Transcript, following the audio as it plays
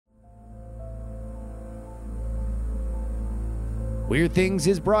Weird Things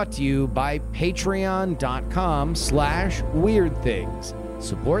is brought to you by patreon.com/weirdthings.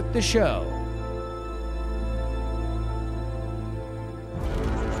 Support the show.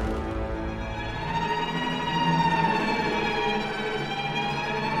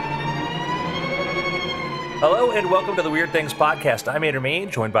 Hello and welcome to the Weird Things podcast. I'm Andrew Main,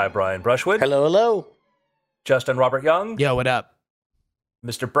 joined by Brian Brushwood. Hello, hello. Justin Robert Young. Yo, what up?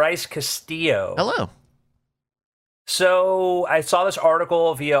 Mr. Bryce Castillo. Hello. So I saw this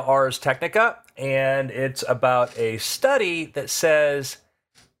article via Ars Technica, and it's about a study that says,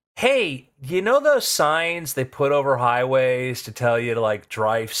 hey, you know those signs they put over highways to tell you to like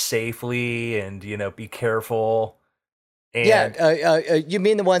drive safely and, you know, be careful? And you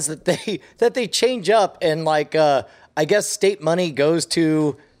mean the ones that they change up and like I guess state money goes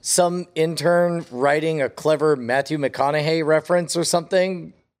to some intern writing a clever Matthew McConaughey reference or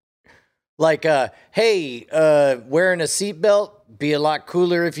something? Like, hey, wearing a seatbelt, be a lot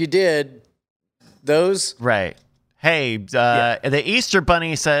cooler if you did. Those? Right. Hey, The Easter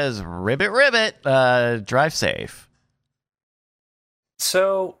Bunny says, ribbit, ribbit, drive safe.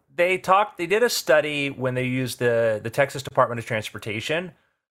 So they did a study when they used the Texas Department of Transportation,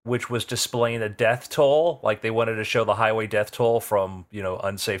 which was displaying the death toll. Like they wanted to show the highway death toll from, you know,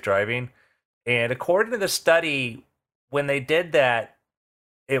 unsafe driving. And according to the study, when they did that,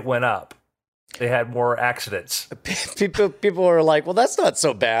 it went up. They had more accidents. People are like, well, that's not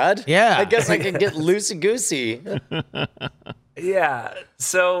so bad. Yeah. I guess I can get loosey-goosey. Yeah.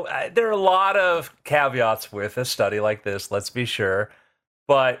 So there are a lot of caveats with a study like this, let's be sure.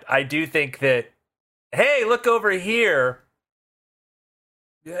 But I do think that, hey, look over here.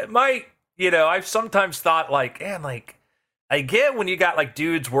 It might, you know, I've sometimes thought like, man, like, I get when you got like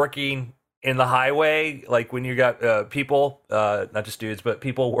dudes working in the highway, like when you got people, not just dudes, but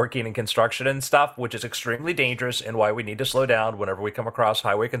people working in construction and stuff, which is extremely dangerous and why we need to slow down whenever we come across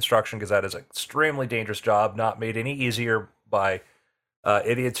highway construction, because that is an extremely dangerous job, not made any easier by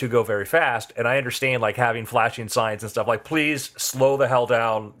idiots who go very fast. And I understand like having flashing signs and stuff like, please slow the hell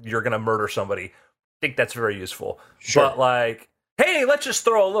down, you're going to murder somebody. I think that's very useful. Sure. But like, hey, let's just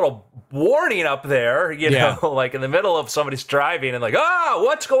throw a little warning up there, you know, like in the middle of somebody's driving and like,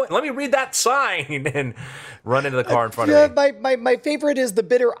 what's going, let me read that sign and run into the car in front of me. My favorite is the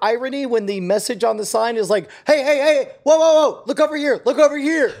bitter irony when the message on the sign is like, hey, whoa, look over here.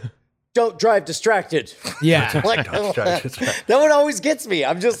 Don't drive distracted. Yeah. Like, that one always gets me.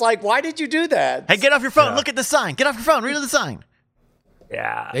 I'm just like, why did you do that? Hey, get off your phone. Look at the sign. Get off your phone. Read the sign.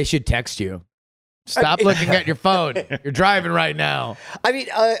 Yeah. They should text you. Stop looking at your phone. You're driving right now. I mean,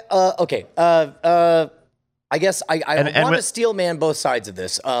 okay. I guess I want to steel man both sides of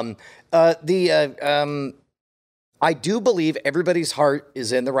this. I do believe everybody's heart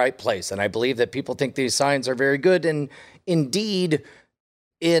is in the right place, and I believe that people think these signs are very good. And indeed,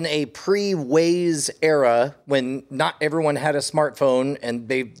 in a pre-Waze era, when not everyone had a smartphone and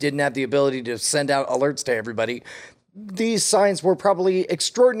they didn't have the ability to send out alerts to everybody, these signs were probably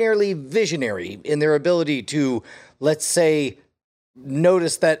extraordinarily visionary in their ability to, let's say,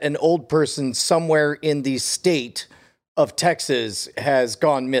 notice that an old person somewhere in the state of Texas has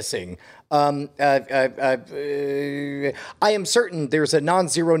gone missing. I am certain there's a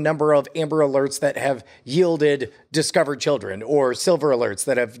non-zero number of Amber Alerts that have yielded discovered children or Silver Alerts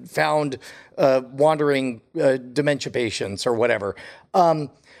that have found wandering dementia patients or whatever.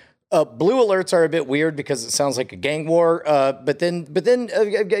 Blue alerts are a bit weird because it sounds like a gang war. But then,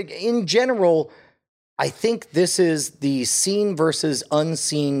 in general, I think this is the seen versus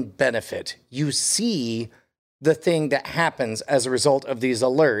unseen benefit. You see the thing that happens as a result of these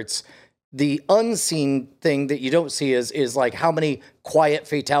alerts. The unseen thing that you don't see is like how many quiet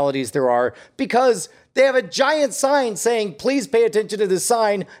fatalities there are because they have a giant sign saying, please pay attention to this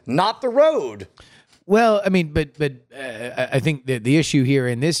sign, not the road. Well, I mean, but I think that the issue here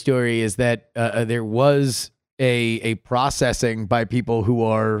in this story is that there was a processing by people who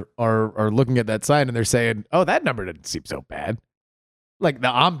are looking at that sign and they're saying, oh, that number doesn't seem so bad. Like,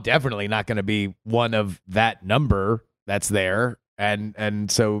 I'm definitely not going to be one of that number that's there.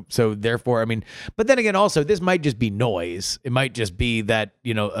 And so therefore, I mean, but then again, also, this might just be noise. It might just be that,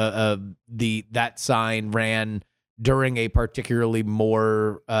 you know, that sign ran during a particularly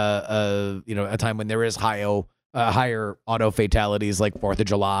more, a time when there is higher auto fatalities like 4th of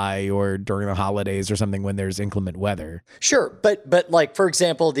July or during the holidays or something when there's inclement weather. Sure. But like, for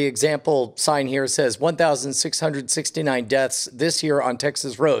example, the example sign here says 1,669 deaths this year on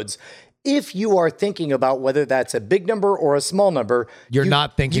Texas roads. if you are thinking about whether that's a big number or a small number, You're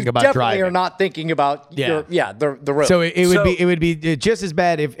not thinking about definitely driving. are not thinking about the road. So it would be just as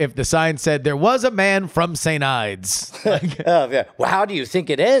bad if the sign said there was a man from St. Ides. Yeah. Well, how do you think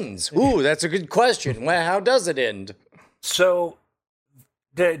it ends? Ooh, that's a good question. Well, how does it end? So,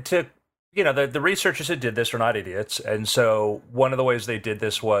 the researchers who did this are not idiots, and so one of the ways they did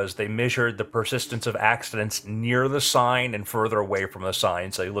this was they measured the persistence of accidents near the sign and further away from the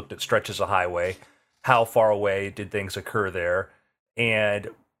sign. So they looked at stretches of highway, how far away did things occur there, and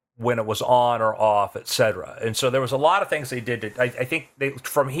when it was on or off, etc. And so there was a lot of things they did. I think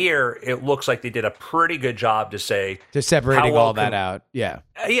from here it looks like they did a pretty good job to separating all that out. Yeah,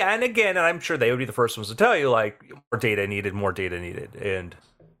 and again, and I'm sure they would be the first ones to tell you like more data needed,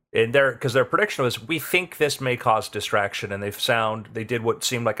 and their prediction was, we think this may cause distraction, and they did what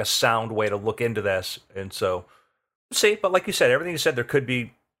seemed like a sound way to look into this, and so see. But like you said, everything you said, there could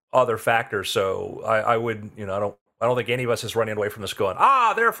be other factors. So I would, I don't think any of us is running away from this going,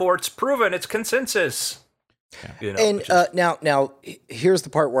 therefore it's proven, it's consensus. Yeah. Now here's the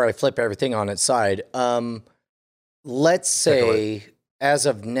part where I flip everything on its side. Let's say as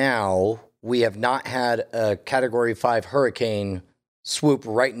of now we have not had a Category 5 hurricane swoop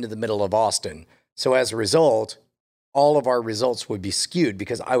right into the middle of Austin. So as a result, all of our results would be skewed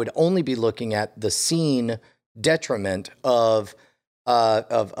because I would only be looking at the scene detriment of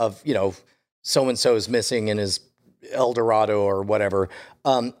so-and-so's missing in his El Dorado or whatever,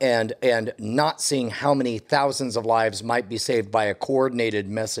 and not seeing how many thousands of lives might be saved by a coordinated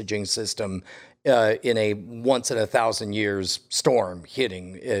messaging system in a once in 1,000 years storm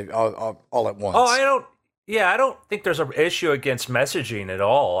hitting all at once. I don't think there's an issue against messaging at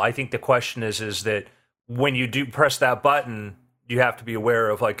all. I think the question is that when you do press that button, you have to be aware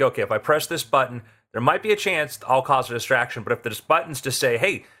of like, okay, if I press this button, there might be a chance I'll cause a distraction. But if this button's to say,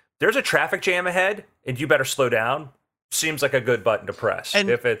 hey, there's a traffic jam ahead and you better slow down, seems like a good button to press. And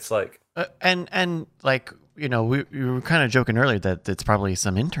if it's like, we were kind of joking earlier that it's probably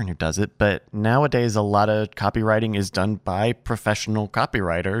some intern who does it, but nowadays a lot of copywriting is done by professional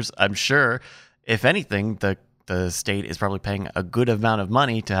copywriters. I'm sure, if anything, the state is probably paying a good amount of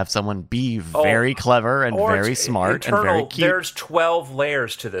money to have someone be very clever and very smart and very cute. There's 12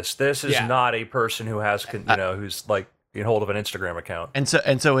 layers to this. This is not a person who has, who's like in hold of an Instagram account. And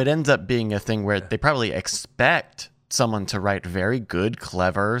so it ends up being a thing where they probably expect someone to write very good,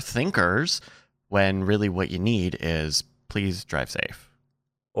 clever thinkers when really what you need is please drive safe.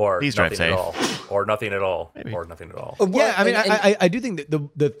 Or please nothing drive safe. at all. Or nothing at all. Maybe. Or nothing at all. Yeah, I mean, I do think that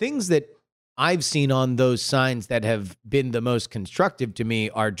the things that I've seen on those signs that have been the most constructive to me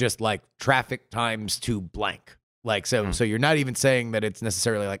are just like traffic times to blank. Like, so you're not even saying that it's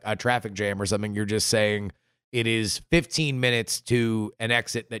necessarily like a traffic jam or something. You're just saying it is 15 minutes to an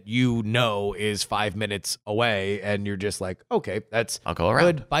exit that is 5 minutes away. And you're just like, okay, that's I'll go around.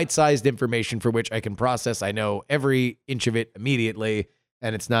 Good bite-sized information for which I can process. I know every inch of it immediately.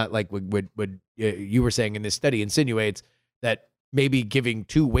 And it's not like what you were saying in this study insinuates that maybe giving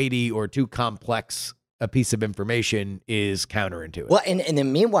too weighty or too complex a piece of information is counterintuitive. Well, and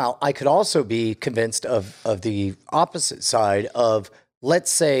then meanwhile, I could also be convinced of the opposite side of,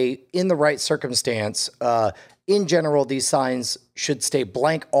 let's say, in the right circumstance, in general, these signs should stay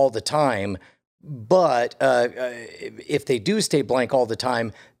blank all the time. But if they do stay blank all the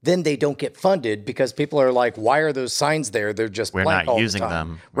time, then they don't get funded because people are like, why are those signs there? They're just We're blank not all using the time.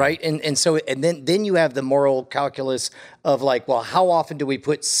 them. Right. And then you have the moral calculus of like, well, how often do we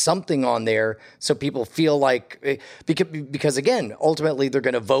put something on there so people feel like, because again, ultimately they're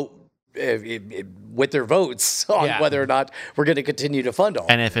going to vote with their votes on whether or not we're going to continue to fund all.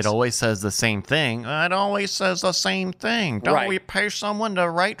 And if it always says the same thing, it always says the same thing. Don't we pay someone to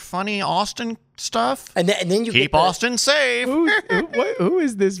write funny Austin stuff? And then you keep Austin safe. Who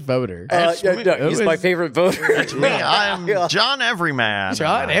is this voter? He's my favorite voter. It's me. I'm John Everyman.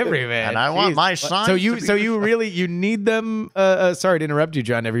 John Everyman. And I want my sign. So you really need them. Sorry to interrupt you,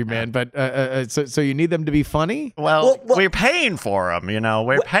 John Everyman, but so you need them to be funny. Well, we're paying for them.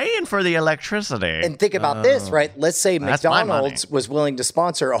 We're paying for the electricity. And think about this, right? Let's say McDonald's was willing to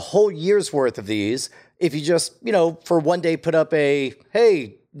sponsor a whole year's worth of these. If you just, for one day put up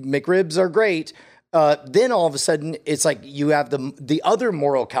hey, McRibs are great. Then all of a sudden it's like you have the other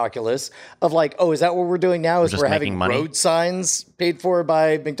moral calculus of like, oh, is that what we're doing now? Is we're having money? Road signs paid for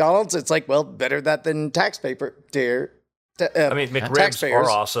by McDonald's? It's like, well, better that than taxpayer. McRibs are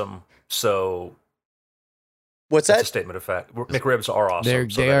awesome. So what's that? That's a statement of fact. McRibs are awesome.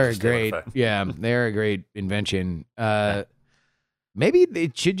 They are great. Yeah, they are a great invention. Maybe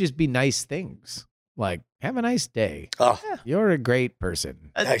it should just be nice things. like, have a nice day. Oh, You're a great person.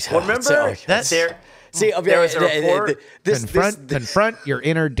 Remember that's there? see. There was a report. Confront your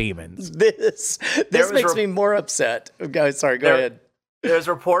inner demons. This was makes me more upset. Guys, sorry. Go ahead. There's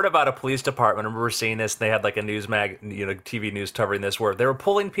a report about a police department. I remember seeing this. They had like a TV news covering this, where they were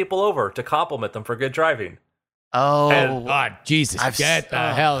pulling people over to compliment them for good driving. Oh, Jesus! Get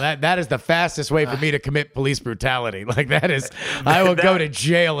the hell! That is the fastest way for me to commit police brutality. Like that is, I will go to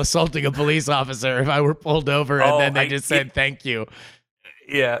jail assaulting a police officer if I were pulled over and then they just said thank you.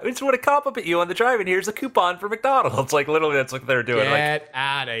 Yeah, it's when a compliment you on the driving. Here's a coupon for McDonald's. Like literally, that's what they're doing. Get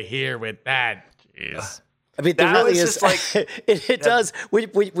out of here with that. Jeez. I mean, there really is like it does.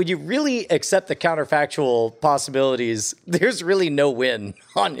 When you really accept the counterfactual possibilities, there's really no win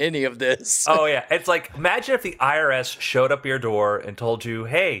on any of this. Oh yeah, it's like imagine if the IRS showed up your door and told you,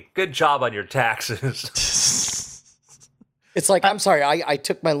 "Hey, good job on your taxes." It's like, I'm sorry, I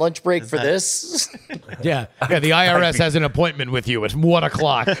took my lunch break for this. Yeah. The IRS has an appointment with you at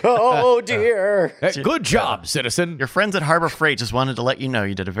 1:00. Oh dear. Good job, citizen. Your friends at Harbor Freight just wanted to let you know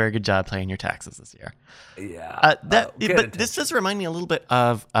you did a very good job paying your taxes this year. Yeah. But this does remind me a little bit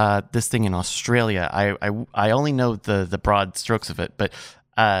of this thing in Australia. I only know the broad strokes of it, but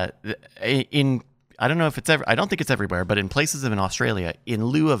I don't know if it's I don't think it's everywhere, but in places in Australia, in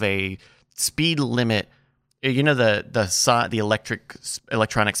lieu of a speed limit, you know the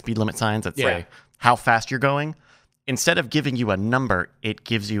electronic speed limit signs that say how fast you're going. Instead of giving you a number, it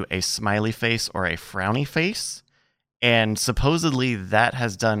gives you a smiley face or a frowny face. And supposedly that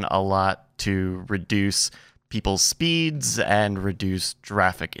has done a lot to reduce people's speeds and reduce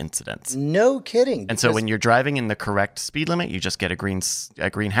traffic incidents. No kidding. And so when you're driving in the correct speed limit, you just get a green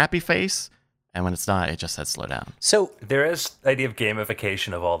happy face. And when it's not, it just says slow down. So there is the idea of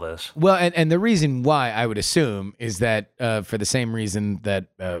gamification of all this. Well, and the reason why I would assume is that for the same reason that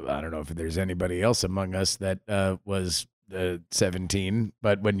I don't know if there's anybody else among us that was 17,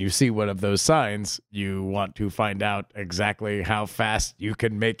 but when you see one of those signs, you want to find out exactly how fast you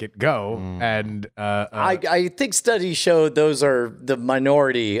can make it go. And I think studies showed those are the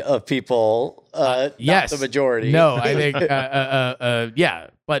minority of people, yes, not the majority. No, I think yeah,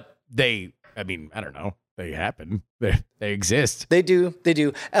 but I mean, I don't know. They happen. They exist. They do.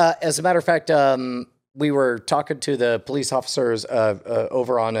 As a matter of fact, we were talking to the police officers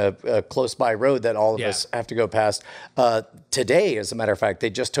over on a close by road that all of us have to go past today. As a matter of fact, they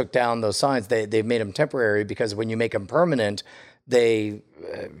just took down those signs. They've made them temporary because when you make them permanent, they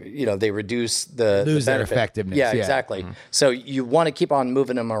reduce lose the their effectiveness. Yeah, exactly. Mm-hmm. So you want to keep on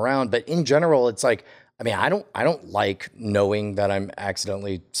moving them around, but in general, it's like, I mean, I don't like knowing that I'm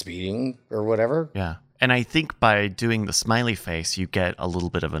accidentally speeding or whatever. Yeah. And I think by doing the smiley face, you get a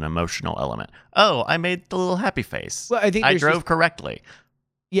little bit of an emotional element. Oh, I made the little happy face. Well, I think I drove correctly.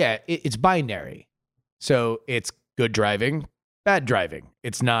 Yeah, it's binary. So it's good driving, bad driving.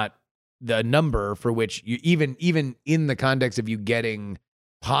 It's not the number for which you even in the context of you getting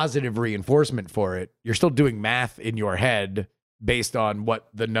positive reinforcement for it, you're still doing math in your head based on what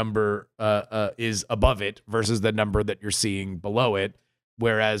the number is above it versus the number that you're seeing below it.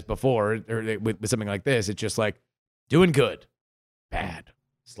 Whereas before, or with something like this, it's just like doing good, bad,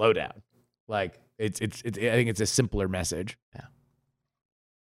 slow down. Like it's I think it's a simpler message. Yeah.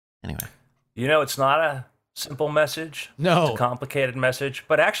 Anyway, it's not a simple message. No. It's a complicated message,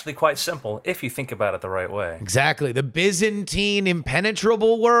 but actually quite simple if you think about it the right way. Exactly. The Byzantine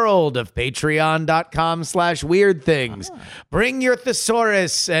impenetrable world of patreon.com/weird things. Bring your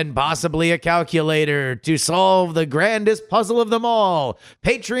thesaurus and possibly a calculator to solve the grandest puzzle of them all.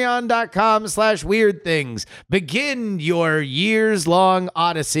 Patreon.com/weird things. Begin your years-long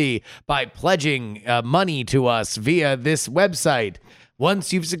odyssey by pledging money to us via this website.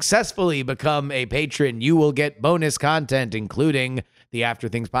 Once you've successfully become a patron, you will get bonus content, including the After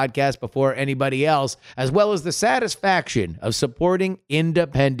Things podcast before anybody else, as well as the satisfaction of supporting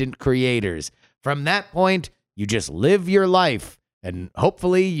independent creators. From that point, you just live your life, and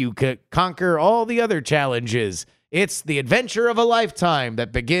hopefully you could conquer all the other challenges. It's the adventure of a lifetime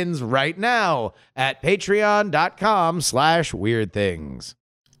that begins right now at patreon.com/weird things.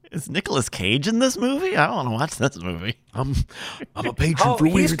 Is Nicolas Cage in this movie? I don't want to watch this movie. I'm a patron for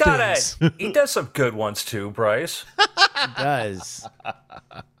weird things. He does some good ones too, Bryce. He does.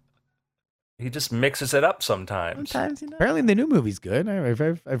 He just mixes it up sometimes. Apparently the new movie's good.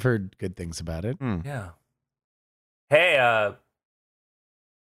 I've heard good things about it. Yeah. Hey,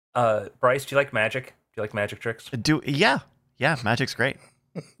 Bryce, do you like magic? Do you like magic tricks? Yeah, magic's great.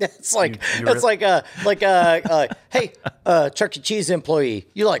 It's like hey, Chuck E. Cheese employee,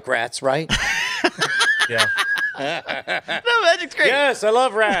 you like rats, right? Yeah. No, magic's great. Yes, I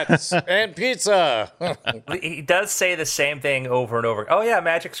love rats and pizza. He does say the same thing over and over. Oh yeah,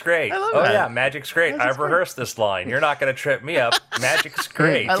 magic's great. I love Oh that. yeah, magic's great. I've rehearsed this line. You're not going to trip me up. Magic's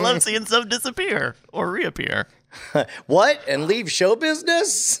great. I love seeing some disappear or reappear. What? And leave show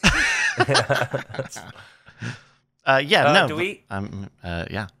business? No. Do we?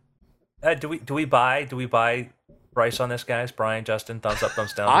 Yeah. Do we buy Bryce on this, guys? Brian, Justin, thumbs up,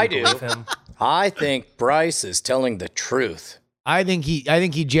 thumbs down. I we do. believe him? I think Bryce is telling the truth. I think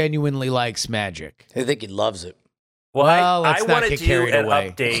he genuinely likes magic. I think he loves it. Well, Well, I let's not want to get do carried an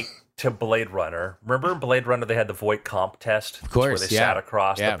away. update to Blade Runner. Remember in Blade Runner they had the Voight Comp test? Of course, where they yeah. sat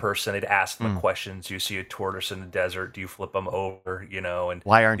across Yeah. the person. They'd ask them questions. You see a tortoise in the desert. Do you flip them over? And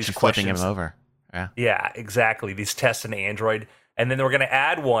Why aren't these you flipping him questions- over? Yeah. Yeah, exactly. These tests in Android. And then we're going to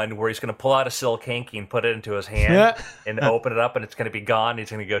add one where he's going to pull out a silk hanky and put it into his hand and open it up, and it's going to be gone. He's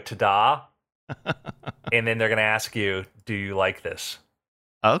going to go, ta-da. And then they're going to ask you, do you like this?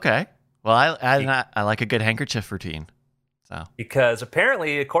 Okay. Well, I like a good handkerchief routine. So Because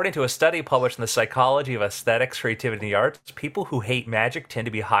apparently, according to a study published in the Psychology of Aesthetics, Creativity, and the Arts, people who hate magic tend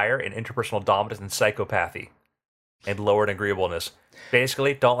to be higher in interpersonal dominance and psychopathy and lower in agreeableness.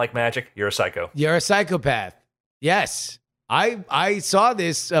 Basically, don't like magic, you're a psycho. You're a psychopath. Yes. I saw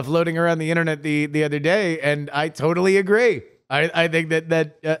this floating around the internet the other day, and I totally agree. I think that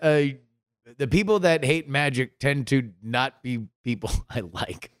the people that hate magic tend to not be people I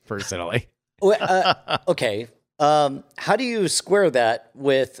like personally. Okay. How do you square that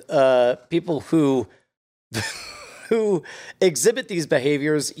with people who exhibit these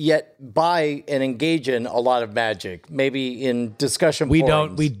behaviors yet buy and engage in a lot of magic? Maybe in discussion We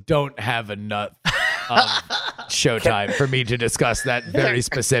forums. don't have enough showtime for me to discuss that very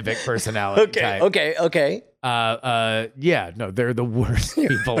specific personality type. Okay. Yeah, no, they're the worst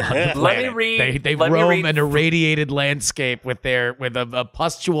people on the planet. Let me read- They let me roam read- an irradiated landscape with a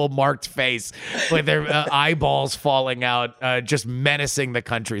pustule marked face, with their eyeballs falling out, just menacing the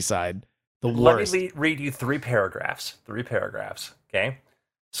countryside. The worst. Let me read you three paragraphs. Okay?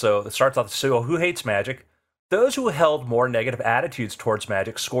 So it starts off, so who hates magic? Those who held more negative attitudes towards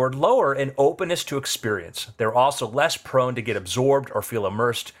magic scored lower in openness to experience. They're also less prone to get absorbed or feel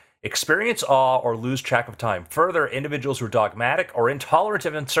immersed, experience awe, or lose track of time. Further, individuals who are dogmatic or intolerant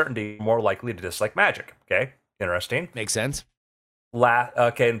of uncertainty are more likely to dislike magic. Okay? Interesting. Makes sense.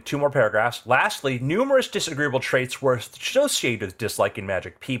 Okay, 2 more paragraphs. Lastly, numerous disagreeable traits were associated with disliking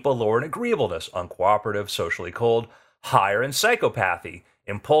magic. People lower in agreeableness, uncooperative, socially cold, higher in psychopathy,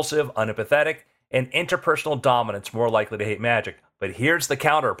 impulsive, unempathetic, and interpersonal dominance more likely to hate magic. But here's the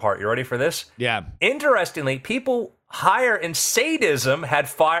counterpart. You ready for this? Yeah. Interestingly, people higher in sadism had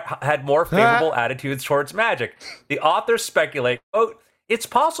more favorable attitudes towards magic. The authors speculate, quote, it's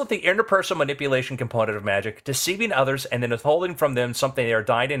possible the interpersonal manipulation component of magic, deceiving others and then withholding from them something they are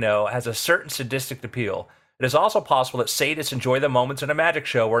dying to know, has a certain sadistic appeal. It is also possible that sadists enjoy the moments in a magic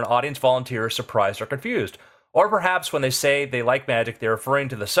show where an audience volunteer is surprised or confused. Or perhaps when they say they like magic, they're referring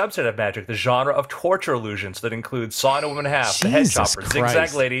to the subset of magic, the genre of torture illusions that includes sawing a woman in half, the head Jesus chopper, Christ.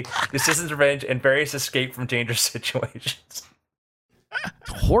 zigzag lady, the assistant's revenge, and various escape from dangerous situations.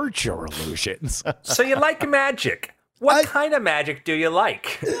 Torture illusions. So you like magic. What kind of magic do you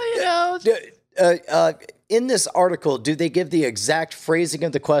like? In this article, do they give the exact phrasing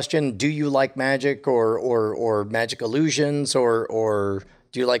of the question? Do you like magic or magic illusions or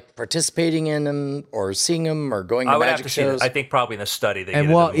do you like participating in them or seeing them or going to I would have magic to see. shows? I think probably in the study they And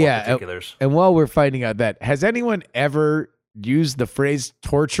get while into more yeah, particulars. and while we're finding out that, has anyone ever used the phrase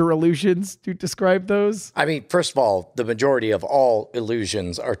torture illusions to describe those? I mean, first of all, the majority of all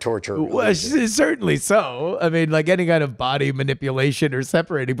illusions are torture Well, illusions. certainly so. I mean, like any kind of body manipulation or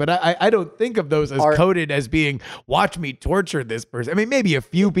separating, but I don't think of those as coded as being, watch me torture this person. I mean, maybe a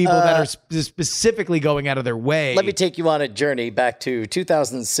few people that are specifically going out of their way. Let me take you on a journey back to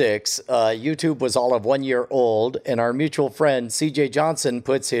 2006. YouTube was all of 1 year old, and our mutual friend CJ Johnson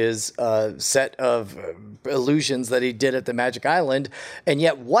puts his set of illusions that he did at the Magic Island, and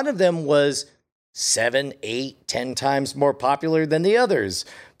yet one of them was 7, 8, 10 times more popular than the others.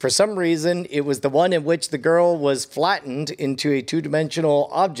 For some reason, it was the one in which the girl was flattened into a two-dimensional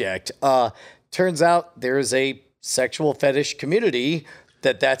object. Turns out there's a sexual fetish community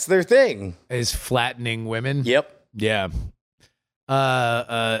that's their thing. Is flattening women. Yep. Yeah.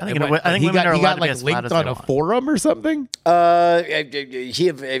 I think and what- women he got, are he allowed got to be like as fat linked as on they a want. forum or something. He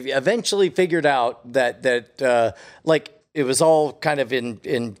eventually figured out that like it was all kind of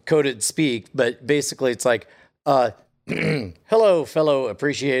in coded speak, but basically it's like, hello, fellow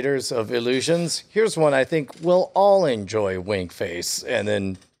appreciators of illusions. Here's one I think we'll all enjoy, wink face. And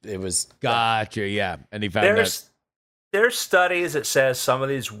then it was Gotcha. Yeah. And he found out. there's studies that says some of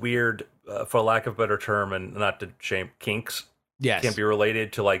these weird, for lack of a better term, and not to shame, kinks Yes. can be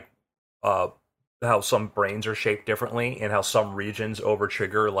related to like how some brains are shaped differently and how some regions over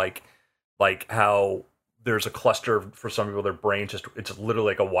trigger, like how there's a cluster for some people, their brain just, it's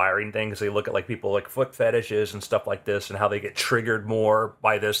literally like a wiring thing, because they look at like people like foot fetishes and stuff like this and how they get triggered more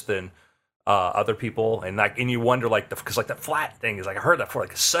by this than other people. And like, and you wonder like because like the flat thing is like, I heard that before,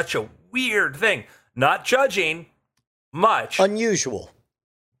 like such a weird thing. Not judging much, Unusual.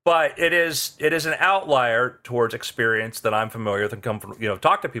 but it is an outlier towards experience that I'm familiar with and come from,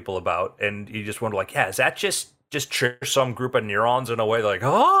 talk to people about. And you just wonder like, yeah, is that just trigger some group of neurons in a way like,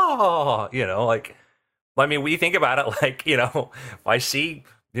 oh, like, I mean, we think about it like, if I see,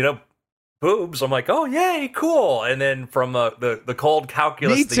 boobs, I'm like, oh, yay, cool. And then from the cold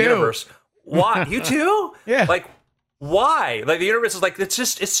calculus Me of the too. universe, why? You too? Yeah. Like, why? Like, the universe is like, it's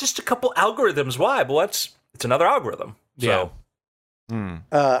just a couple algorithms. Why? Well, it's another algorithm. So,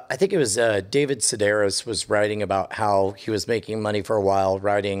 I think it was David Sedaris was writing about how he was making money for a while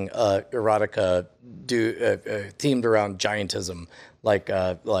writing erotica themed around giantism, like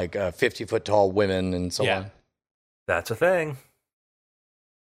 50-foot tall women and so on. that's a thing.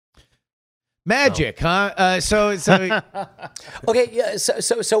 Magic, huh? So Okay, yeah.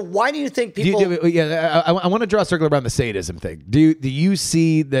 So why do you think people? I want to draw a circle around the sadism thing. Do you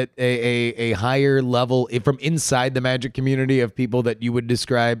see that a higher level from inside the magic community of people that you would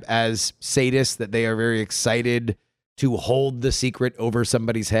describe as sadists, that they are very excited to hold the secret over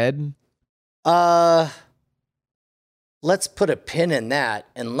somebody's head? Let's put a pin in that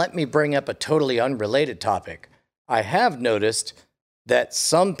and let me bring up a totally unrelated topic. I have noticed that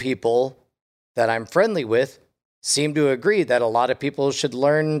some people that I'm friendly with seem to agree that a lot of people should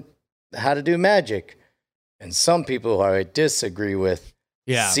learn how to do magic. And some people who I disagree with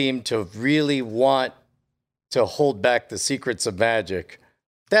seem to really want to hold back the secrets of magic.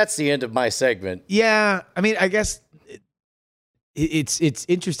 That's the end of my segment. Yeah, I mean, I guess it's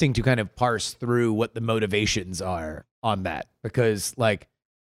interesting to kind of parse through what the motivations are on that, because like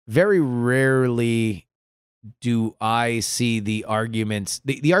very rarely do I see the arguments.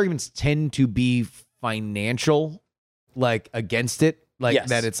 The arguments tend to be financial, like against it, like Yes.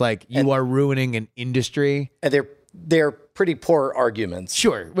 that. It's like you are ruining an industry. And they're pretty poor arguments.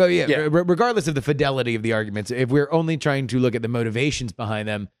 Sure. Well, yeah. Yeah. Regardless of the fidelity of the arguments, if we're only trying to look at the motivations behind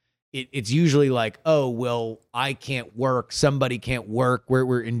them, it's usually like, oh, well, I can't work. Somebody can't work.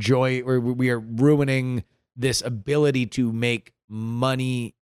 We are ruining this ability to make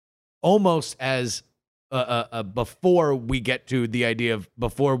money, almost as before we get to the idea of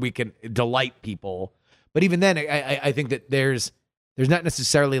before we can delight people. But even then, I think that there's not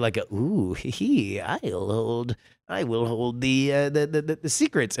necessarily like a ooh I will hold the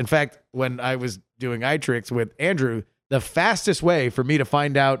secrets. In fact, when I was doing eye tricks with Andrew, the fastest way for me to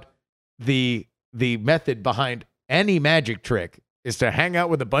find out the method behind any magic trick is to hang out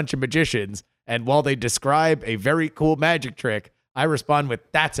with a bunch of magicians, and while they describe a very cool magic trick, I respond with,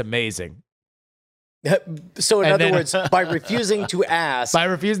 "That's amazing." So in other words, by refusing to ask,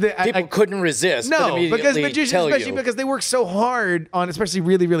 people couldn't resist. but No, because immediately magicians, tell especially you. because they work so hard on, especially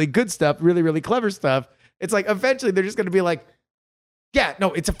really, really good stuff, really, really clever stuff. It's like eventually they're just going to be like, "Yeah,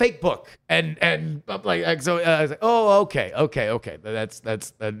 no, it's a fake book," and I'm like, so I was like, "Oh, okay, that's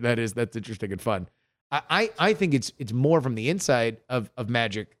interesting and fun." I think it's more from the inside of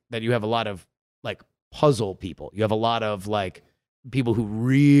magic that you have a lot of like puzzle people. You have a lot of like people who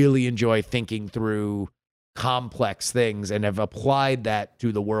really enjoy thinking through complex things and have applied that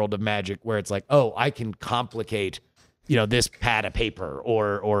to the world of magic, where it's like, oh, I can complicate, this pad of paper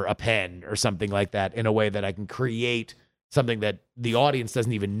or a pen or something like that in a way that I can create something that the audience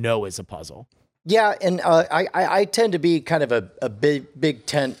doesn't even know is a puzzle. Yeah, and I tend to be kind of a big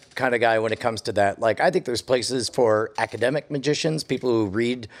tent kind of guy when it comes to that. Like, I think there's places for academic magicians, people who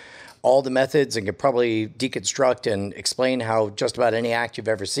read all the methods and can probably deconstruct and explain how just about any act you've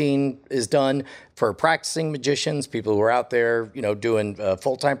ever seen is done. For practicing magicians, people who are out there, doing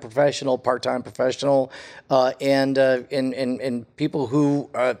full-time professional, part-time professional, and people who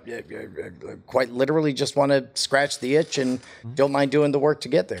quite literally just want to scratch the itch and don't mind doing the work to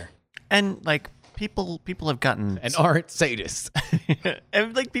get there. And like people have gotten And aren't sadists.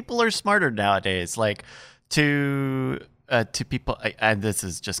 and like people are smarter nowadays. Like to people, and this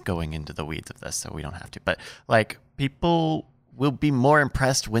is just going into the weeds of this, so we don't have to. But like people will be more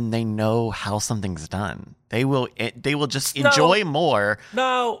impressed when they know how something's done. They will just enjoy more.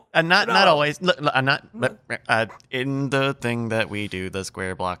 No, Not always. I'm not in the thing that we do, the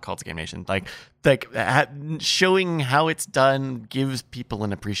square block called Game Nation. Like showing how it's done gives people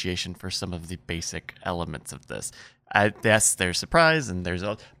an appreciation for some of the basic elements of this. Yes, there's surprise and there's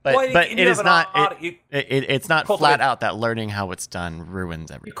all, but Well, but you it have is an not it's not cultivate- flat out that learning how it's done ruins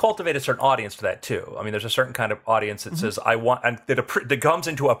You everything. cultivate a certain audience for that too. I mean, there's a certain kind of audience that says, "I want," and that comes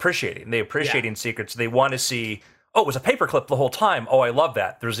into appreciating. They appreciating secrets. They want to see. Oh, it was a paperclip the whole time. Oh, I love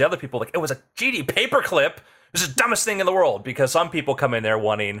that. There's the other people like, it was a GD paperclip. This is the dumbest thing in the world, because some people come in there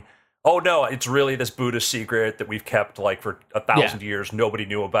wanting, oh no, it's really this Buddhist secret that we've kept like for 1,000 years. Nobody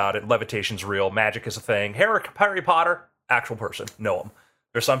knew about it. Levitation's real. Magic is a thing. Harry Potter, actual person, know him.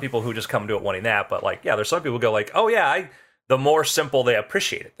 There's some people who just come to it wanting that, but like, yeah, there's some people who go like, oh yeah, the more simple they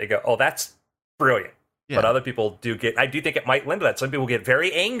appreciate it. They go, oh, that's brilliant. Yeah. But other people do get, I do think it might lend to that. Some people get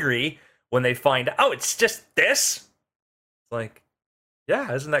very angry when they find, oh, it's just this. It's like,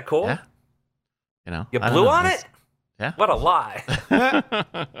 yeah, isn't that cool? Yeah. You know, You I don't blew know, on it's- it? Yeah. What a lie.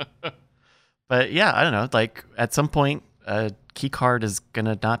 But yeah, I don't know. Like at some point, a key card is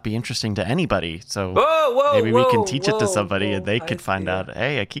gonna not be interesting to anybody. So Whoa, maybe we can whoa, teach it to whoa, somebody, and they whoa, could find out,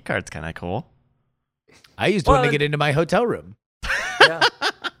 hey, a key card's kind of cool. I used one to Well, get into my hotel room. Yeah.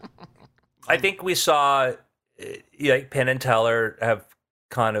 I think we saw like Penn and Teller have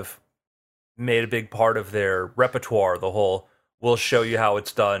kind of made a big part of their repertoire, the whole, we'll show you how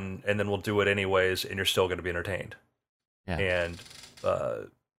it's done and then we'll do it anyways and you're still going to be entertained. Yeah. And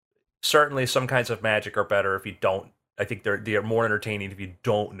certainly some kinds of magic are better if you don't. I think they're more entertaining if you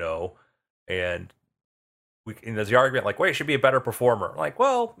don't know. And there's the argument like, well, you should be a better performer. Like,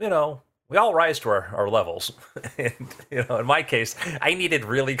 well, you know, we all rise to our levels. And, you know, in my case, I needed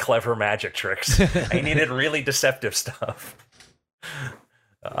really clever magic tricks. I needed really deceptive stuff.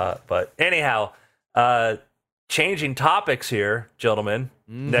 But anyhow, changing topics here, gentlemen.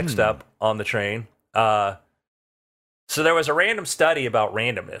 Next up on the train. So there was a random study about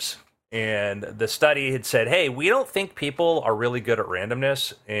randomness. And the study had said, hey, we don't think people are really good at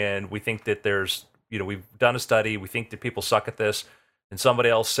randomness. And we think that there's, you know, we've done a study. We think that people suck at this. And somebody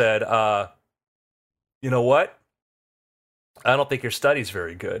else said, you know what? I don't think your study's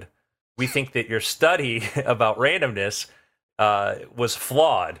very good. We think that your study about randomness was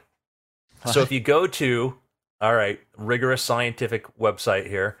flawed. So if you go to, all right, rigorous scientific website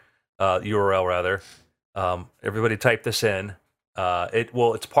here, URL rather, everybody type this in.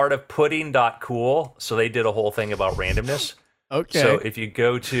 It's part of pudding.cool. So they did a whole thing about randomness. Okay. So if you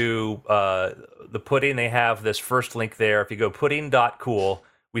go to the Pudding, they have this first link there. If you go pudding.cool,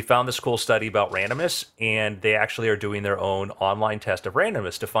 we found this cool study about randomness, and they actually are doing their own online test of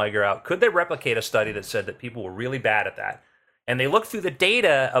randomness to figure out, could they replicate a study that said that people were really bad at that? And they looked through the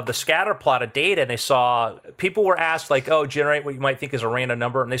data of the scatter plot of data, and they saw people were asked, like, oh, generate what you might think is a random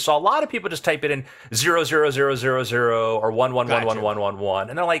number. And they saw a lot of people just type it in 00000 or 1111111.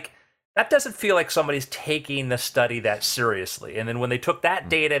 And they're like, that doesn't feel like somebody's taking the study that seriously. And then when they took that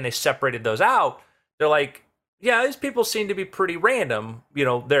data and they separated those out, they're like, yeah, these people seem to be pretty random. You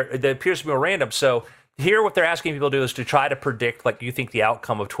know, they appears to be more random. So here what they're asking people to do is to try to predict, like, you think the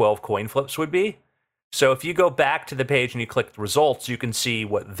outcome of 12 coin flips would be. So if you go back to the page and you click the results, you can see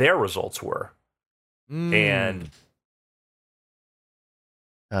what their results were. And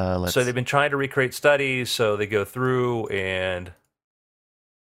so they've been trying to recreate studies. So they go through and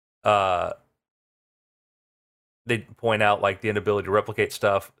they point out like the inability to replicate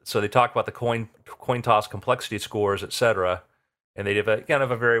stuff. So they talk about the coin toss complexity scores, etc. And they have a kind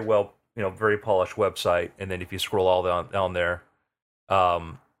of a very well, you know, very polished website. And then if you scroll all down there,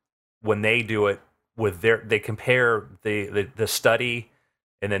 when they do it with they compare the study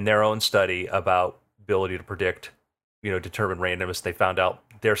and then their own study about ability to predict, you know, determine randomness. They found out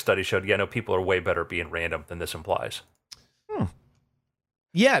their study showed, yeah, no, people are way better at being random than this implies.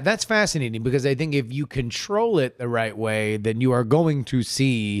 Yeah, that's fascinating because I think if you control it the right way, then you are going to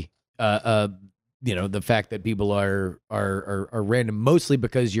see, you know, the fact that people are random, mostly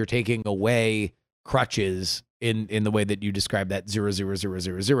because you're taking away crutches in the way that you describe that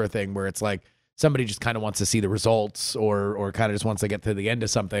 00000 thing, where it's like somebody just kind of wants to see the results or kind of just wants to get to the end of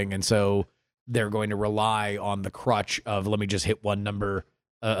something, and so they're going to rely on the crutch of let me just hit one number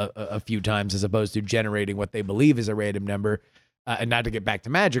a few times as opposed to generating what they believe is a random number. And not to get back to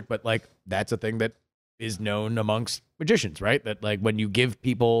magic, but like that's a thing that is known amongst magicians, right? That like when you give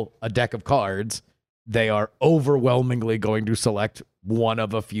people a deck of cards, they are overwhelmingly going to select one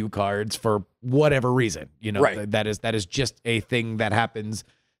of a few cards for whatever reason. You know, Right. that is just a thing that happens.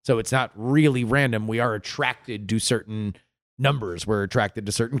 So it's not really random. We are attracted to certain numbers. We're attracted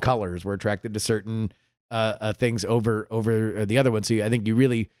to certain colors. We're attracted to certain things over the other one. So I think you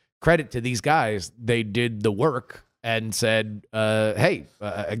really credit to these guys. They did the work and said, hey,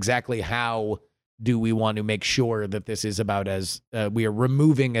 exactly how do we want to make sure that this is about as we are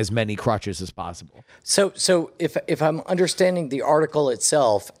removing as many crutches as possible? So if I'm understanding the article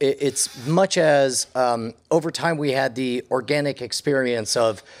itself, it's much as over time we had the organic experience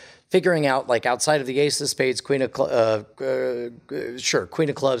of figuring out, like, outside of the ace of spades, queen of clubs,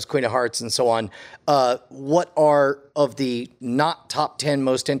 queen of hearts, and so on, what are, of the not top 10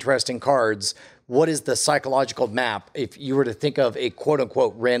 most interesting cards, what is the psychological map? If you were to think of a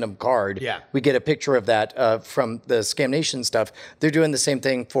quote-unquote random card, we get a picture of that from the Scam Nation stuff. They're doing the same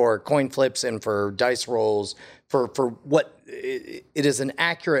thing for coin flips and for dice rolls, for what it is an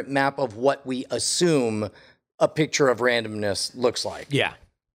accurate map of what we assume a picture of randomness looks like. Yeah.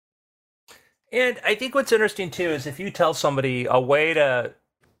 And I think what's interesting too is if you tell somebody a way to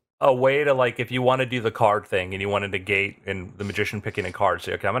like, if you want to do the card thing and you want to negate and the magician picking a card,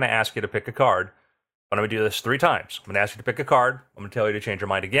 say, okay, I'm going to ask you to pick a card, but I'm going to do this 3 times. I'm going to ask you to pick a card. I'm going to tell you to change your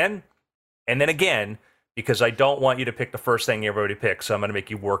mind again, and then again, because I don't want you to pick the first thing everybody picks. So I'm going to make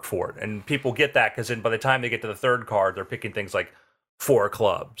you work for it. And people get that because then by the time they get to the third card, they're picking things like 4 of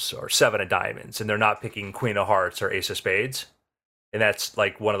clubs or 7 of diamonds, and they're not picking queen of hearts or ace of spades. And that's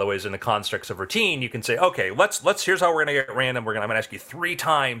like one of the ways in the constructs of routine, you can say, okay, let's here's how we're going to get random. I'm going to ask you 3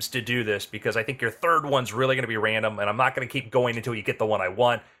 times to do this because I think your third one's really going to be random, and I'm not going to keep going until you get the one I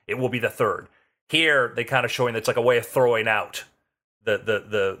want. It will be the third. Here, they kind of showing that's like a way of throwing out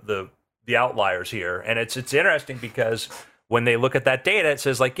the outliers here. And it's interesting because when they look at that data, it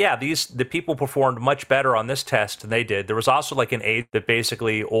says like, yeah, the people performed much better on this test than they did. There was also like an age that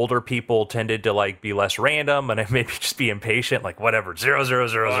basically older people tended to like be less random and maybe just be impatient, like whatever, 0, 0,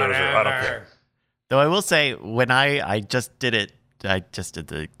 0, 0, 0, I don't care. Though I will say, when I just did it, I just did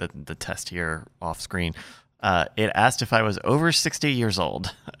the test here off screen. It asked if I was over 60 years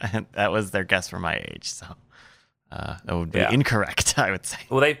old, and that was their guess for my age. So that would be incorrect, I would say.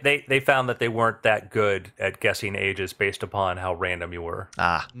 Well, they found that they weren't that good at guessing ages based upon how random you were.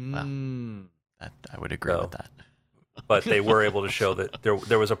 Well, I would agree with that. But they were able to show that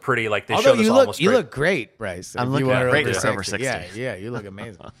there was a pretty, like, they Although showed us you almost look great, Bryce. I'm If looking you are great over for 60. Yeah, you look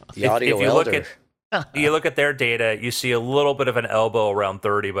amazing. The audio if you elder. you look at their data, you see a little bit of an elbow around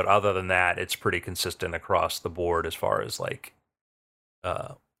 30, but other than that, it's pretty consistent across the board as far as like.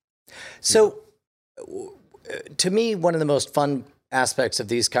 So, to me, one of the most fun aspects of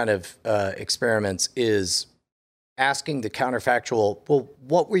these kind of experiments is asking the counterfactual, well,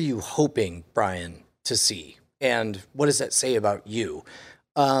 what were you hoping, Brian, to see? And what does that say about you?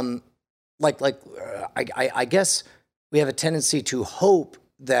 I guess we have a tendency to hope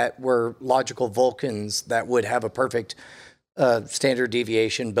that we're logical Vulcans that would have a perfect standard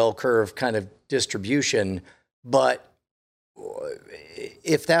deviation, bell curve kind of distribution. But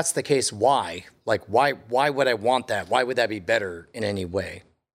if that's the case, why? Like, why would I want that? Why would that be better in any way?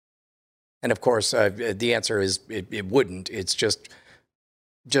 And of course, the answer is it wouldn't. It's just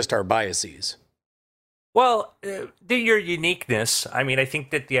our biases. Well, your uniqueness. I mean, I think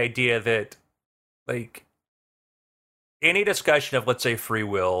that the idea that, like, any discussion of, let's say, free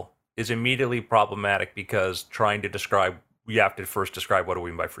will is immediately problematic because you have to first describe what do we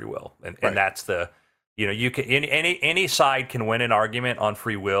mean by free will, and that's the, you can any side can win an argument on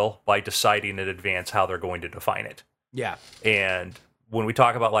free will by deciding in advance how they're going to define it. Yeah, and when we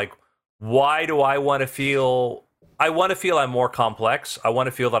talk about like, why do I want to feel? I want to feel I'm more complex. I want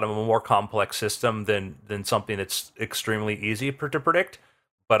to feel that I'm a more complex system than something that's extremely easy to predict.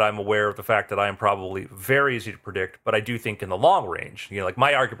 But I'm aware of the fact that I am probably very easy to predict. But I do think in the long range, like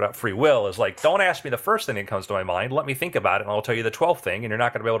my argument about free will is like, don't ask me the first thing that comes to my mind. Let me think about it, and I'll tell you the 12th thing, and you're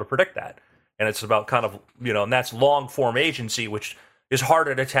not going to be able to predict that. And it's about kind of, and that's long form agency, which is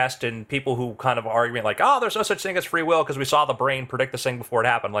harder to test in people who kind of argue like, oh, there's no such thing as free will because we saw the brain predict this thing before it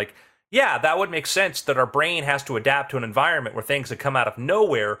happened. Like, yeah, that would make sense that our brain has to adapt to an environment where things that come out of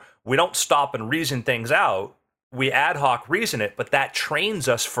nowhere, we don't stop and reason things out. We ad hoc reason it, but that trains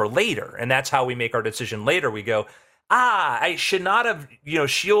us for later. And that's how we make our decision later. We go, I should not have,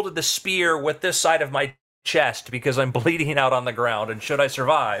 shielded the spear with this side of my chest because I'm bleeding out on the ground. And should I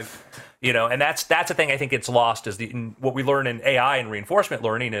survive? And that's the thing I think gets lost is what we learn in AI and reinforcement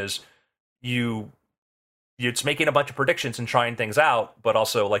learning is it's making a bunch of predictions and trying things out, but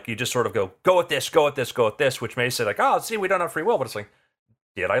also like you just sort of go with this, go with this, go with this, which may say like, oh, see, we don't have free will, but it's like,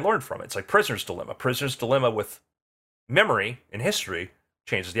 did I learn from it? It's like Prisoner's Dilemma. Prisoner's Dilemma with memory and history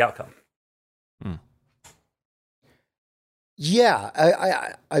changes the outcome. Yeah,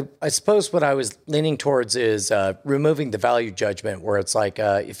 I suppose what I was leaning towards is removing the value judgment, where it's like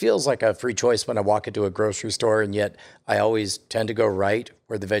it feels like a free choice when I walk into a grocery store, and yet I always tend to go right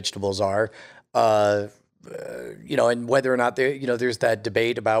where the vegetables are. and whether or not there's that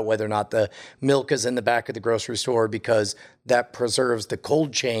debate about whether or not the milk is in the back of the grocery store because that preserves the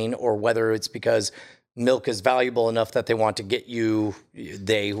cold chain, or whether it's because milk is valuable enough that they want to get you,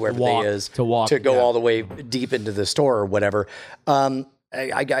 whoever they is, to go all the way deep into the store or whatever.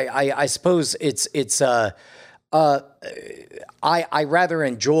 I suppose it's I rather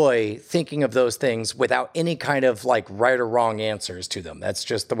enjoy thinking of those things without any kind of like right or wrong answers to them. That's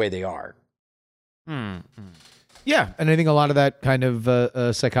just the way they are. Yeah, and I think a lot of that kind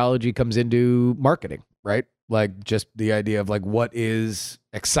of psychology comes into marketing, right? Like just the idea of like what is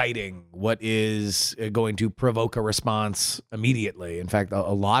exciting, what is going to provoke a response immediately. In fact, a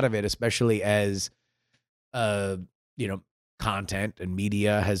lot of it, especially as content and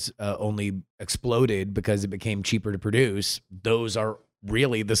media has only exploded because it became cheaper to produce. Those are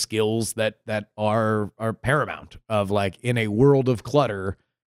really the skills that are paramount. Of like in a world of clutter,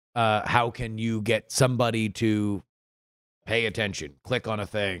 how can you get somebody to pay attention, click on a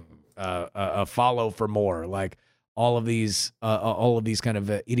thing, follow for more, like all of these kind of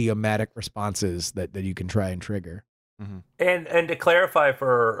idiomatic responses that you can try and trigger. Mm-hmm. And to clarify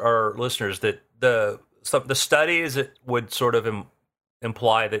for our listeners that the studies would sort of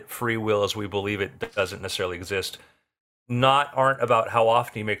imply that free will as we believe it doesn't necessarily exist aren't about how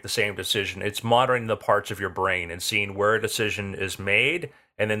often you make the same decision. It's monitoring the parts of your brain and seeing where a decision is made,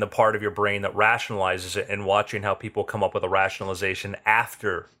 and then the part of your brain that rationalizes it, and watching how people come up with a rationalization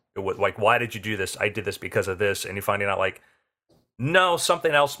after. Like, why did you do this? I did this because of this. And you're finding out like, no,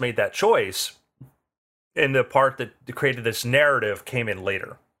 something else made that choice. And the part that created this narrative came in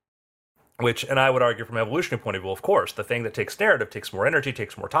later. And I would argue from an evolutionary point of view, of course, the thing that takes narrative takes more energy,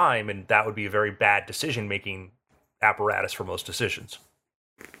 takes more time, and that would be a very bad decision-making apparatus for most decisions.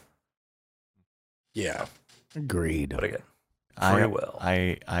 Yeah. Agreed. But again, free will.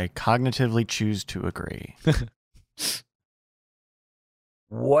 I cognitively choose to agree.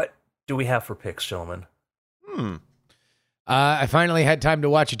 What do we have for picks, gentlemen? I finally had time to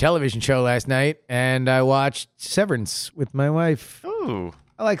watch a television show last night, and I watched Severance with my wife. Ooh.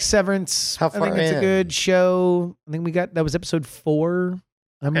 I like Severance. How far I think it's in? a good show. I think that was episode 4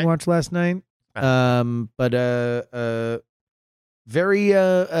 we watched last night. But very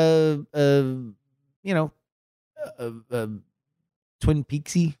Twin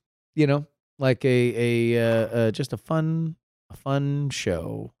Peaksy, like a just a fun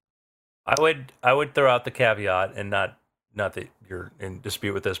show. I would throw out the caveat, and not that you're in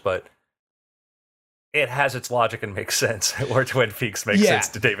dispute with this, but it has its logic and makes sense, where Twin Peaks makes sense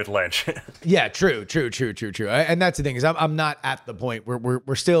to David Lynch. Yeah, true. And that's the thing is, I'm not at the point where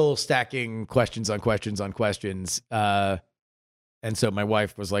we're still stacking questions on questions on questions. And so my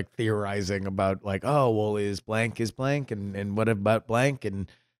wife was like theorizing about like, oh, well, is blank, and what about blank?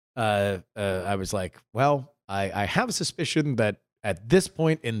 And I was like, well, I have a suspicion that at this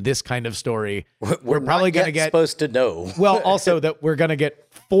point in this kind of story, we're probably going to get supposed to know. Well, also that we're going to get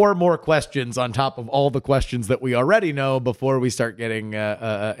 4 more questions on top of all the questions that we already know before we start getting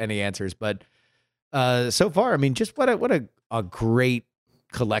any answers. But so far, I mean, just what a great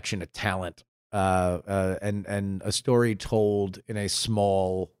collection of talent and a story told in a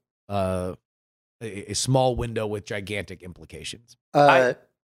small window with gigantic implications.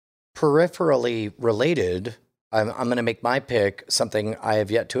 Peripherally related, I'm going to make my pick, something I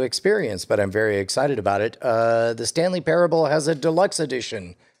have yet to experience, but I'm very excited about it. The Stanley Parable has a deluxe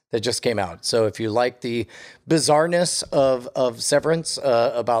edition that just came out. So if you like the bizarreness of Severance,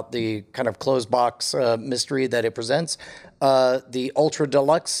 about the kind of closed box mystery that it presents, the ultra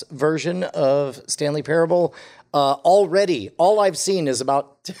deluxe version of Stanley Parable, already, all I've seen is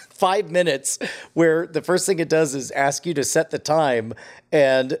about 5 minutes where the first thing it does is ask you to set the time,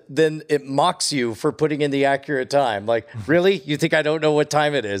 and then it mocks you for putting in the accurate time. Like, really? You think I don't know what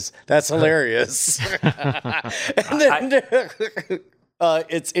time it is? That's hilarious. And then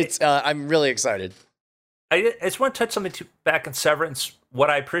I'm really excited. I just want to touch something back in Severance. What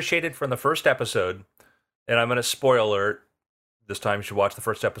I appreciated from the first episode, and I'm going to spoil alert this time, you should watch the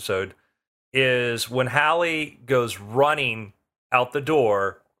first episode, is when Hallie goes running out the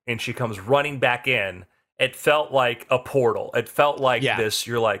door and she comes running back in, it felt like a portal. It felt like this,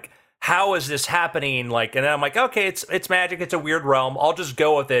 you're like, how is this happening? Like, and then I'm like, okay, it's magic. It's a weird realm. I'll just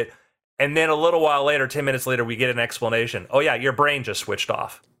go with it. And then a little while later, 10 minutes later, we get an explanation. Oh yeah, your brain just switched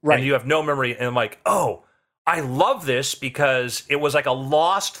off. Right. And you have no memory. And I'm like, oh, I love this because it was like a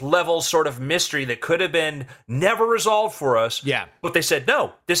lost level sort of mystery that could have been never resolved for us. Yeah. But they said,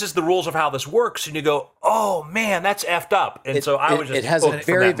 no, this is the rules of how this works. And you go, oh, man, that's effed up. And so I was just... It has a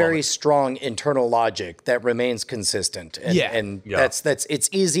very, very moment. strong internal logic that remains consistent. And, and Yeah. that's it's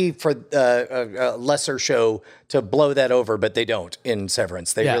easy for a lesser show to blow that over, but they don't in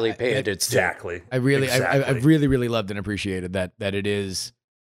Severance. They really pay it its due. Exactly. I really, really loved and appreciated that it is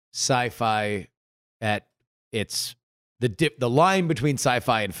sci-fi at its the line between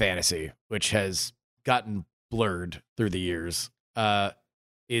sci-fi and fantasy, which has gotten blurred through the years,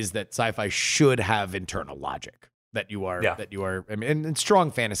 is that sci-fi should have internal logic that you are. I mean, and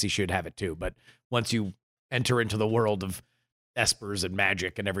strong fantasy should have it too. But once you enter into the world of espers and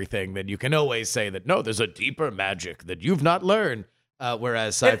magic and everything, then you can always say that no, there's a deeper magic that you've not learned.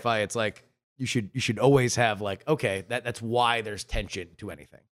 Whereas sci-fi, it's like you should always have like, okay, that's why there's tension to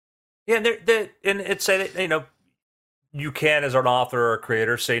anything. Yeah, and it's say that, you can, as an author or a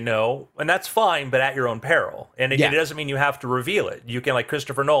creator, say no, and that's fine, but at your own peril. And it doesn't mean you have to reveal it. You can, like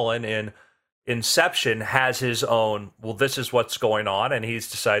Christopher Nolan in Inception has his own, well, this is what's going on, and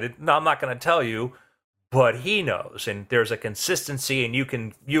he's decided, no, I'm not going to tell you, but he knows. And there's a consistency, and you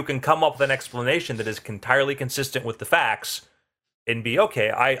can come up with an explanation that is entirely consistent with the facts and be,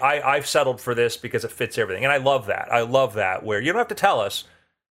 okay, I've settled for this because it fits everything. And I love that, where you don't have to tell us,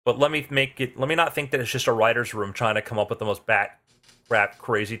 but let me not think that it's just a writer's room trying to come up with the most bat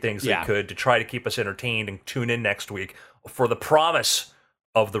crazy things they could to try to keep us entertained and tune in next week for the promise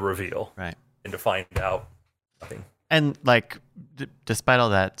of the reveal. Right. And to find out nothing. And like, despite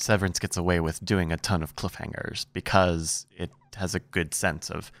all that, Severance gets away with doing a ton of cliffhangers because it has a good sense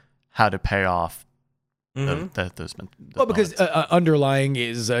of how to pay off those well, because underlying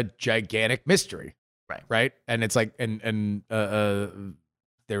is a gigantic mystery. Right. And it's like,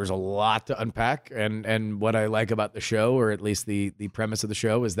 there's a lot to unpack, and what I like about the show, or at least the premise of the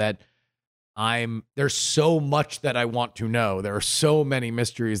show, is that there's so much that I want to know. There are so many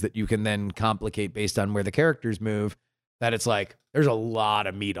mysteries that you can then complicate based on where the characters move, that it's like there's a lot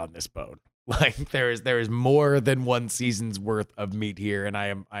of meat on this bone. Like there is more than one season's worth of meat here, and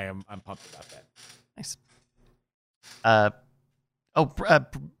I'm pumped about that. Nice.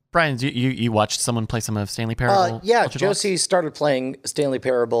 Brian, you watched someone play some of Stanley Parable? Yeah, Ultra Josie Deluxe? started playing Stanley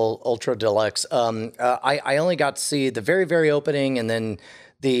Parable Ultra Deluxe. I only got to see the very, very opening, and then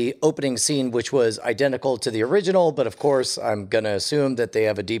the opening scene, which was identical to the original, but of course, I'm going to assume that they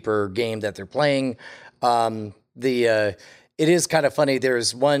have a deeper game that they're playing. It is kind of funny.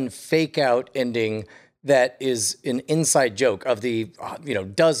 There's one fake out ending that is an inside joke of the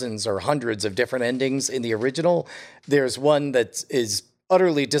dozens or hundreds of different endings in the original. There's one that is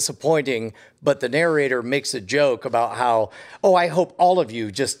utterly disappointing, but the narrator makes a joke about how, I hope all of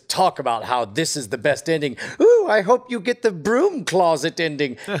you just talk about how this is the best ending. Ooh, I hope you get the broom closet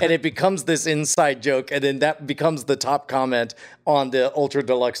ending. And it becomes this inside joke, and then that becomes the top comment on the Ultra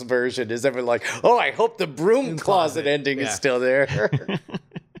Deluxe version, is everyone like, I hope the broom closet ending is still there.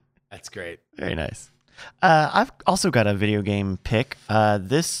 That's great. Very nice. I've also got a video game pick. I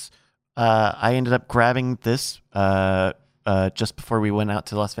ended up grabbing this just before we went out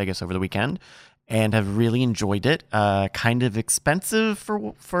to Las Vegas over the weekend, and have really enjoyed it. Kind of expensive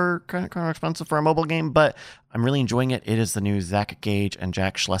for a mobile game, but I'm really enjoying it. It is the new Zach Gage and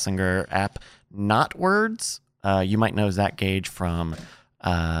Jack Schlesinger app, Not Words. You might know Zach Gage from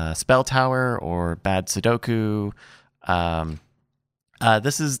Spell Tower or Bad Sudoku.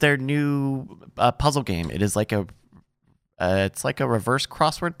 This is their new puzzle game. It is like it's like a reverse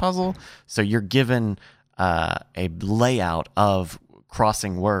crossword puzzle. So you're given a layout of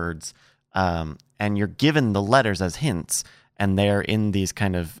crossing words, and you're given the letters as hints, and they're in these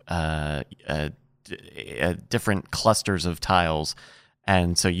kind of different clusters of tiles,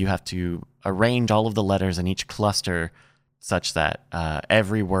 and so you have to arrange all of the letters in each cluster such that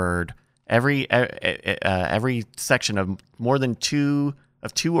every word, every section of more than two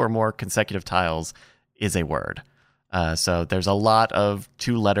or more consecutive tiles is a word. So there's a lot of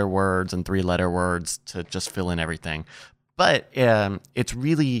 2-letter words and 3-letter words to just fill in everything. But it's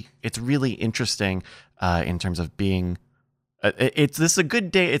really interesting in terms of being. This is a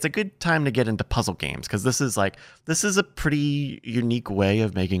good day. It's a good time to get into puzzle games, because this is a pretty unique way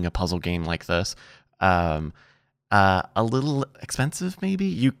of making a puzzle game like this. A little expensive,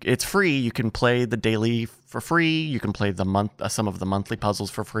 maybe. It's free. You can play the daily for free. You can play some of the monthly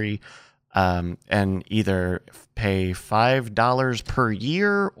puzzles for free. And either pay $5 per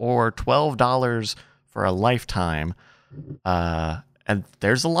year or $12 for a lifetime. And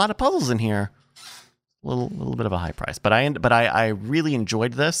there's a lot of puzzles in here. A little bit of a high price, but I really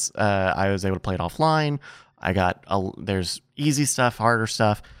enjoyed this. I was able to play it offline. There's easy stuff, harder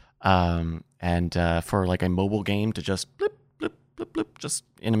stuff, and for like a mobile game to just blip, blip, blip, blip, just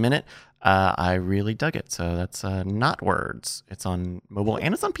in a minute, I really dug it. So that's Not Words. It's on mobile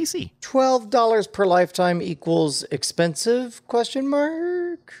and it's on PC. $12 per lifetime equals expensive? Question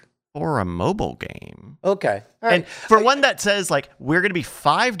mark. For a mobile game. Okay. All right. And for one that says like we're going to be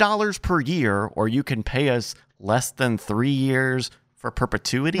 $5 per year, or you can pay us less than 3 years for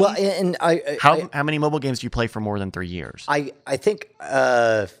perpetuity. Well, and how many mobile games do you play for more than 3 years? I think,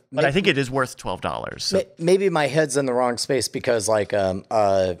 but I think it is worth $12. So. Maybe my head's in the wrong space because like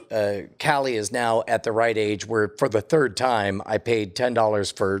Callie is now at the right age where for the third time I paid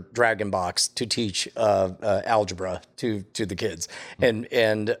 $10 for Dragon Box to teach algebra to the kids, and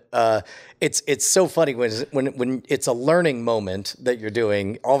it's so funny when it's a learning moment that you're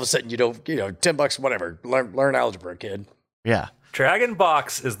doing. All of a sudden you don't $10 whatever learn algebra, kid. Yeah. Dragon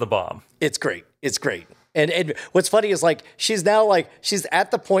Box is the bomb. It's great. It's great. And what's funny is like she's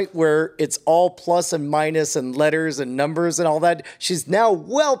at the point where it's all plus and minus and letters and numbers and all that. She's now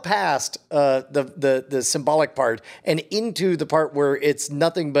well past the symbolic part and into the part where it's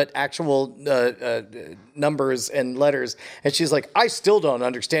nothing but actual numbers and letters. And she's like, I still don't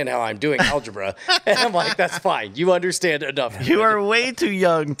understand how I'm doing algebra. And I'm like, that's fine. You understand enough. You are way too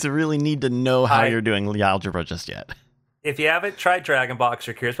young to really need to know how you're doing the algebra just yet. If you haven't tried Dragon Box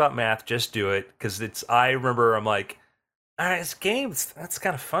or curious about math, just do it. Because I remember I'm like, all right, this game's, that's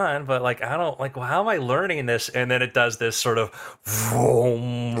kind of fun, but like, I don't, like, well, how am I learning this? And then it does this sort of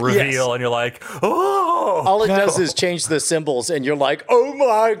vroom reveal, and you're like, oh! All it does is change the symbols, and you're like, oh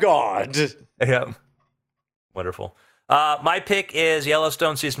my God. Yeah. Wonderful. My pick is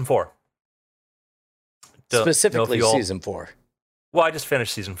Yellowstone Season 4. Specifically Season 4. Well, I just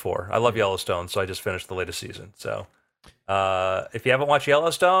finished Season 4. I love Yellowstone, so I just finished the latest season, so... if you haven't watched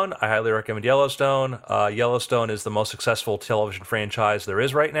Yellowstone, I highly recommend Yellowstone. Yellowstone is the most successful television franchise there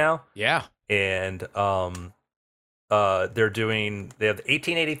is right now. Yeah. And they have the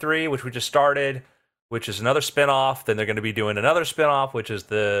 1883, which we just started, which is another spinoff. Then they're going to be doing another spinoff, which is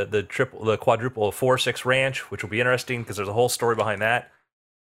the quadruple 4-6 Ranch, which will be interesting because there's a whole story behind that.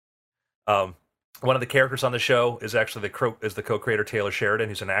 One of the characters on the show is actually the co-creator Taylor Sheridan,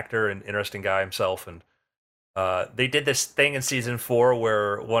 who's an actor and interesting guy himself, and they did this thing in season 4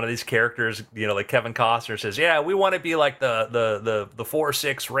 where one of these characters, like Kevin Costner, says, "Yeah, we want to be like the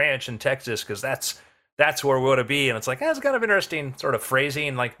 4-6 Ranch in Texas because that's where we want to be." And it's like, that's kind of interesting sort of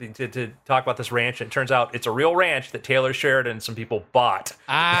phrasing, like to talk about this ranch. And it turns out it's a real ranch that Taylor Sheridan and some people bought.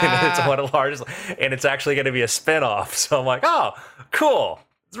 And it's one of the largest, and it's actually going to be a spinoff. So I'm like, oh, cool.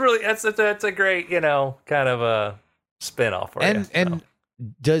 It's really that's a great kind of a spinoff. And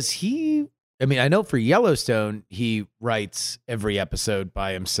does he? I mean, I know for Yellowstone, he writes every episode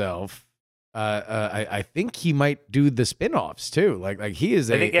by himself. I think he might do the spinoffs too. Like he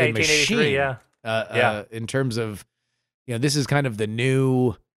is a machine. Yeah. In terms of, this is kind of the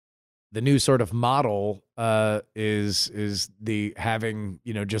new sort of model. Is the having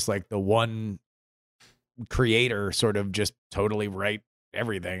just like the one creator sort of just totally write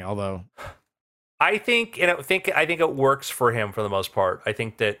everything. Although I think it works for him for the most part. I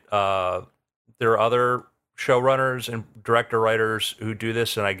think that there are other showrunners and director writers who do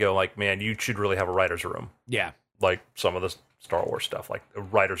this, and I go like, man, you should really have a writer's room. Yeah. Like some of the Star Wars stuff, like a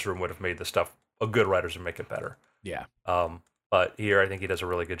writer's room would have made the stuff, a good writer's room make it better. Yeah. But here I think he does a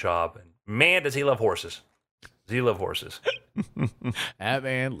really good job. And man, does he love horses. Does he love horses? That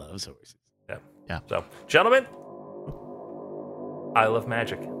man loves horses. Yeah. Yeah. So, gentlemen, I love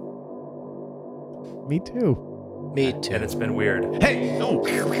magic. Me too. Me too. And it's been weird. Hey! Oh.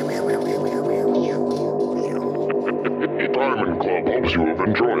 Diamond Club hopes you have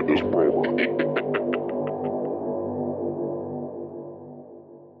enjoyed this program.